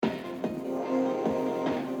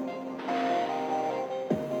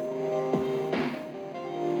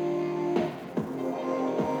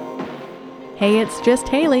Hey, it's just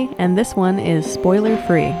Haley, and this one is spoiler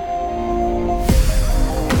free.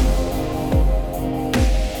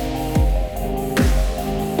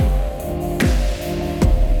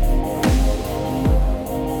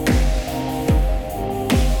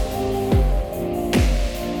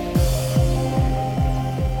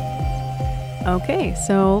 Okay,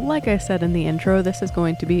 so like I said in the intro, this is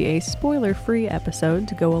going to be a spoiler-free episode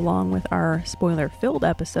to go along with our spoiler-filled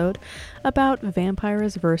episode about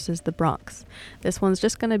Vampires versus the Bronx. This one's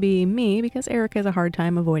just going to be me because Eric has a hard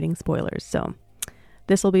time avoiding spoilers, so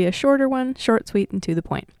this will be a shorter one, short, sweet, and to the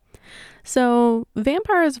point. So,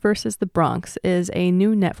 Vampires vs. the Bronx is a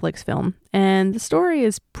new Netflix film, and the story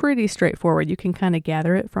is pretty straightforward. You can kind of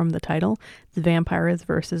gather it from the title, The Vampires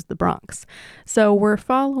vs. the Bronx. So, we're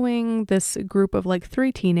following this group of like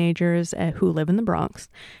 3 teenagers who live in the Bronx,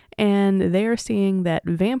 and they are seeing that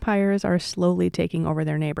vampires are slowly taking over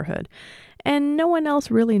their neighborhood. And no one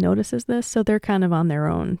else really notices this, so they're kind of on their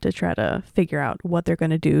own to try to figure out what they're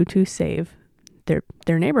going to do to save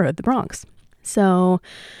their neighborhood, the Bronx. So,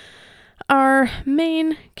 our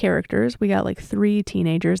main characters, we got like 3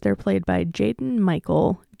 teenagers. They're played by Jaden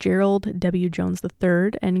Michael, Gerald W. Jones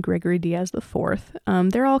III, and Gregory Diaz IV.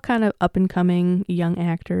 They're all kind of up-and-coming young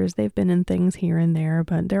actors. They've been in things here and there,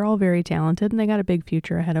 but they're all very talented, and they got a big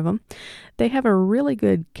future ahead of them. They have a really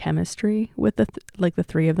good chemistry with the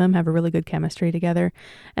 3 of them have a really good chemistry together,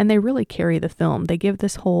 and they really carry the film. They give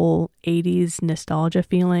this whole 80s nostalgia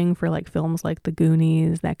feeling for like films like The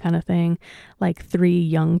Goonies, that kind of thing. Like 3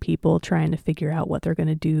 young people trying to figure out what they're going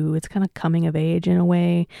to do. It's kind of coming of age in a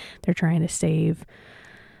way. They're trying to save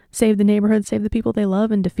the neighborhood, save the people they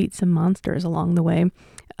love, and defeat some monsters along the way.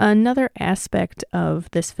 Another aspect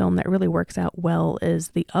of this film that really works out well is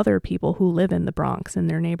the other people who live in the Bronx, in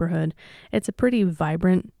their neighborhood. It's a pretty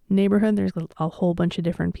vibrant neighborhood. There's a whole bunch of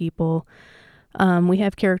different people. We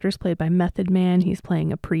have characters played by Method Man. He's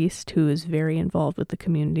playing a priest who is very involved with the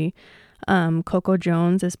community. Coco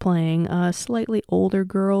Jones is playing a slightly older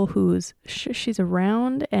girl who's she's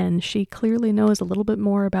around, and she clearly knows a little bit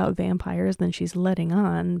more about vampires than she's letting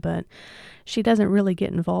on, but she doesn't really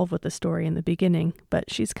get involved with the story in the beginning,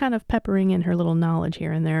 but she's kind of peppering in her little knowledge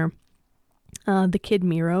here and there. The kid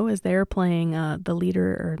Miro is there playing the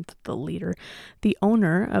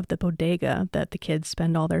owner of the bodega that the kids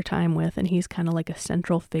spend all their time with, and he's kind of like a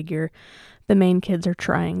central figure. The main kids are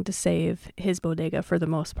trying to save his bodega for the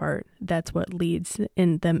most part. That's what leads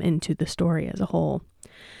them into the story as a whole.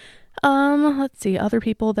 Let's see, other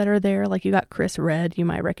people that are there, like you got Chris Redd. You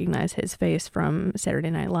might recognize his face from Saturday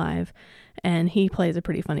Night Live, and he plays a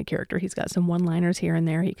pretty funny character. He's got some one-liners here and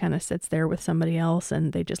there. He kind of sits there with somebody else,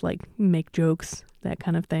 and they just like make jokes, that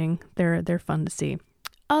kind of thing. They're fun to see.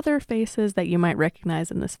 Other faces that you might recognize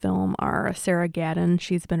in this film are Sarah Gadon.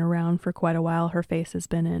 She's been around for quite a while. Her face has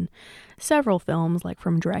been in several films, like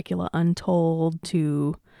from Dracula Untold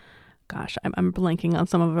to... Gosh, I'm blanking on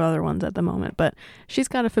some of the other ones at the moment, but she's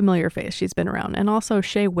got a familiar face. She's been around. And also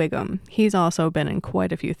Shea Wiggum. He's also been in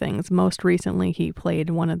quite a few things. Most recently, he played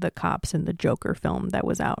one of the cops in the Joker film that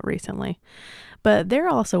was out recently. But they're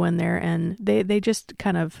also in there, and they just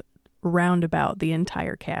kind of round about the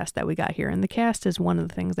entire cast that we got here. And the cast is one of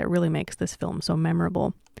the things that really makes this film so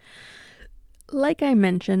memorable. Like I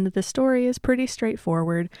mentioned, the story is pretty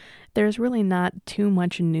straightforward. There's really not too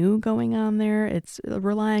much new going on there. It's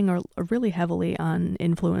relying really heavily on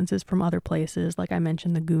influences from other places. Like I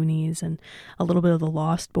mentioned, the Goonies and a little bit of the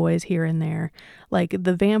Lost Boys here and there. Like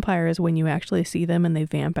the vampires, when you actually see them and they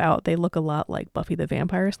vamp out, they look a lot like Buffy the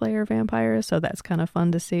Vampire Slayer vampires. So that's kind of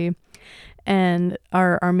fun to see. And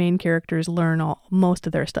our main characters learn most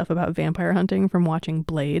of their stuff about vampire hunting from watching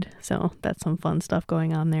Blade. So that's some fun stuff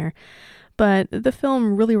going on there. But the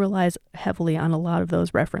film really relies heavily on a lot of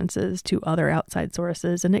those references to other outside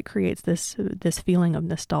sources, and it creates this feeling of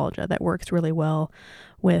nostalgia that works really well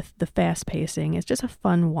with the fast pacing. It's just a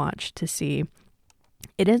fun watch to see.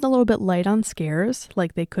 It is a little bit light on scares,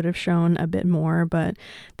 like they could have shown a bit more, but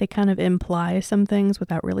they kind of imply some things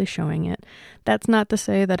without really showing it. That's not to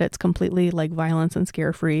say that it's completely like violence and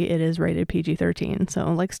scare free. It is rated PG-13,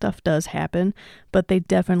 so like stuff does happen, but they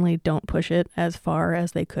definitely don't push it as far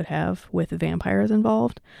as they could have with vampires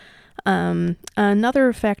involved.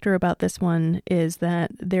 Another factor about this one is that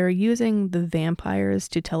they're using the vampires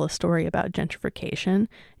to tell a story about gentrification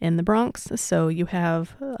in the Bronx. So you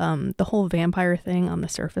have the whole vampire thing on the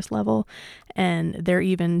surface level, and they're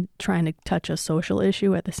even trying to touch a social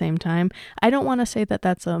issue at the same time. I don't want to say that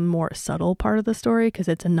that's a more subtle part of the story, because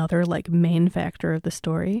it's another like main factor of the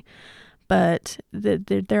story. But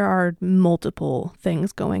there are multiple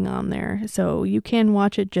things going on there. So you can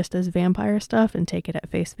watch it just as vampire stuff and take it at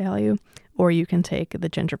face value, or you can take the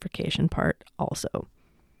gentrification part also.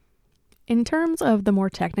 In terms of the more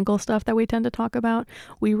technical stuff that we tend to talk about,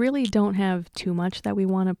 we really don't have too much that we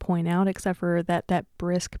want to point out except for that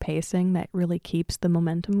brisk pacing that really keeps the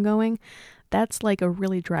momentum going. That's like a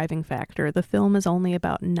really driving factor. The film is only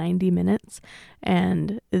about 90 minutes,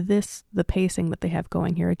 and the pacing that they have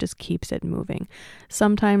going here, it just keeps it moving.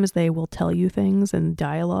 Sometimes they will tell you things in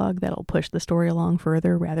dialogue that'll push the story along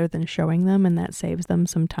further rather than showing them, and that saves them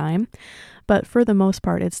some time. But for the most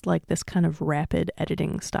part, it's like this kind of rapid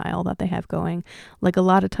editing style that they have going. Like a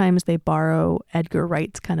lot of times they borrow Edgar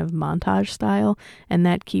Wright's kind of montage style, and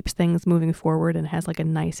that keeps things moving forward and has like a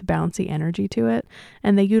nice bouncy energy to it.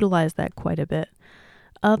 And they utilize that quite a bit.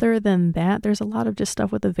 Other than that, there's a lot of just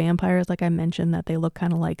stuff with the vampires, like I mentioned, that they look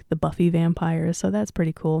kind of like the Buffy vampires, so that's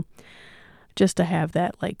pretty cool. Just to have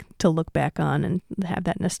that, like, to look back on and have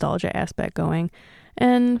that nostalgia aspect going.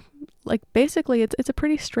 And, like, basically, it's a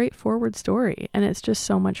pretty straightforward story, and it's just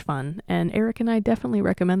so much fun. And Eric and I definitely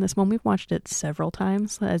recommend this one. We've watched it several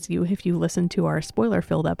times. If you listen to our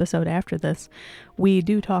spoiler-filled episode after this, we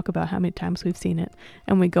do talk about how many times we've seen it,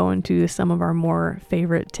 and we go into some of our more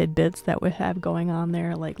favorite tidbits that we have going on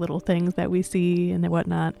there, like little things that we see and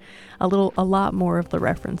whatnot. A lot more of the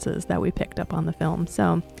references that we picked up on the film.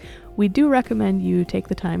 So we do recommend you take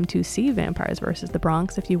the time to see Vampires vs. the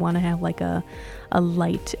Bronx if you want to have like a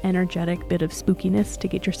light, energetic bit of spookiness to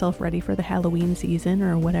get yourself ready for the Halloween season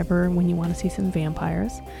or whatever when you want to see some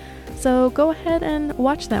vampires. So go ahead and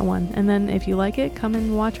watch that one, and then if you like it, come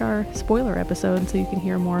and watch our spoiler episode so you can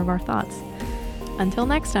hear more of our thoughts. Until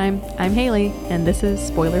next time, I'm Haley, and this is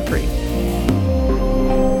Spoiler Free.